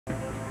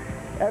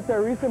After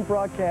a recent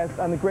broadcast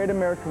on the Great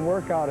American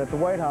Workout at the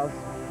White House,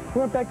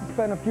 we went back to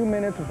spend a few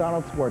minutes with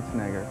Arnold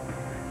Schwarzenegger.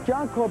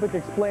 John Kobach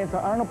explains how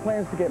Arnold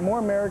plans to get more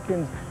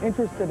Americans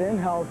interested in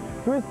health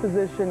through his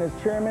position as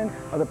chairman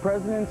of the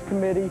President's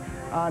Committee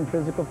on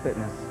Physical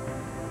Fitness.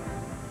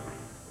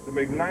 The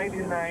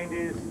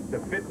mid-1990s, the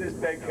fitness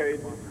decade.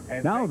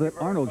 And now that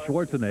Arnold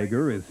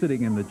Schwarzenegger is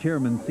sitting in the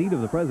chairman's seat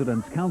of the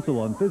President's Council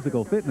on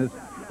Physical Fitness,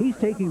 he's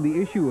taking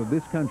the issue of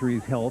this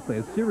country's health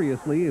as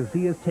seriously as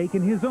he has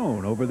taken his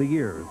own over the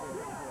years.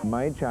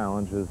 My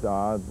challenges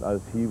are,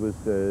 as he was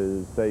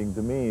saying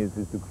to me, is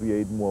to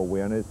create more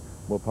awareness,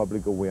 more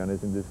public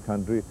awareness in this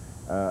country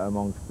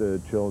amongst the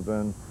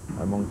children,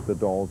 amongst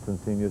adults and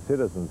senior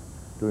citizens,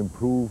 to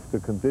improve the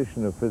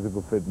condition of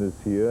physical fitness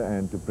here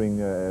and to bring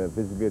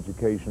physical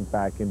education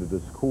back into the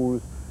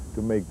schools,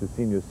 to make the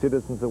senior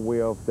citizens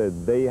aware of that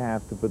they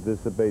have to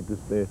participate to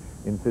stay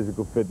in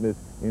physical fitness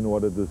in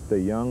order to stay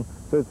young.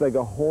 So it's like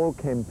a whole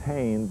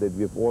campaign that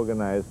we've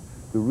organized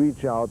to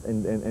reach out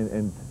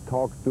and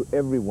talk to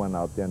everyone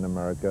out there in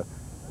America,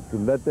 to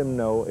let them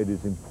know it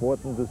is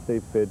important to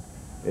stay fit,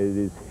 it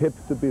is hip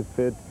to be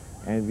fit,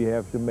 and we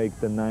have to make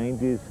the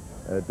 90s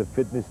the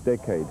fitness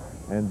decade.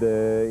 And,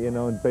 you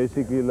know,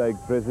 basically like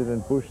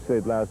President Bush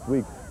said last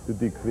week, to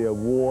declare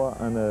war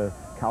on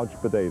couch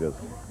potatoes.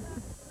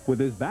 With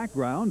his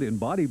background in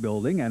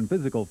bodybuilding and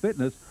physical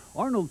fitness,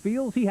 Arnold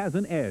feels he has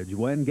an edge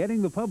when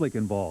getting the public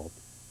involved.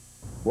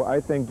 Well,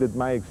 I think that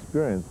my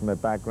experience, my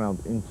background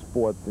in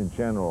sports in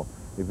general,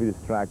 if it is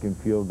track and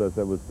field as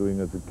I was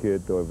doing as a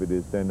kid, or if it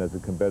is then as a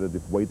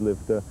competitive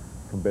weightlifter,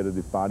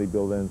 competitive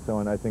bodybuilder and so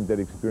on, I think that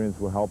experience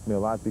will help me a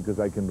lot because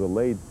I can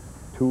relate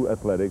to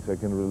athletics, I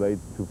can relate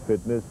to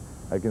fitness,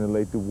 I can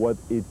relate to what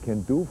it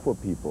can do for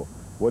people,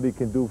 what it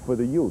can do for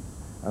the youth.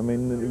 I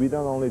mean, we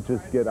don't only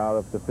just get out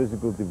of the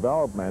physical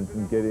development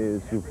and get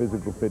into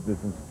physical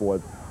fitness in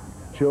sports.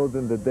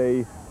 Children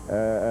today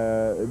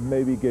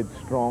maybe get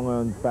stronger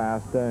and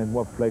faster and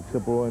more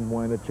flexible and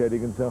more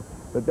energetic and so on,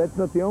 but that's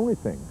not the only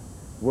thing.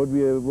 What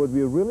we are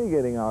really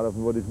getting out of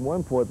and what is more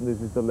important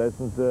is the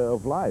lessons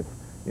of life.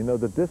 You know,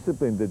 the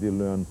discipline that you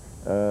learn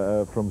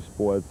from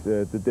sports,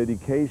 the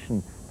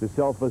dedication, the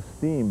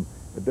self-esteem,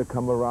 the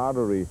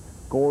camaraderie,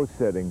 goal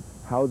setting,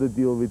 how to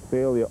deal with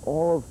failure,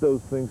 all of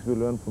those things we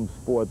learn from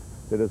sports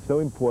that are so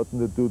important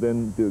to do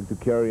then to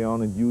carry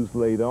on and use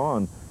later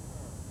on.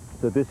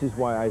 So this is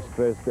why I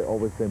stress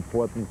always the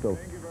importance of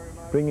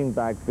bringing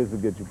back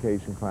physical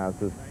education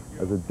classes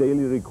as a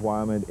daily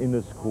requirement in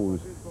the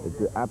schools.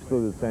 It's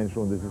absolutely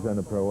essential, and this is on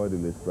the priority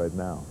list right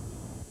now.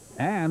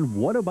 And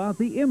what about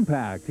the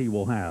impact he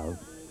will have?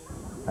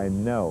 I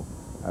know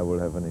I will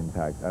have an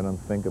impact. I don't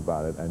think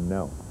about it, I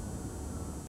know.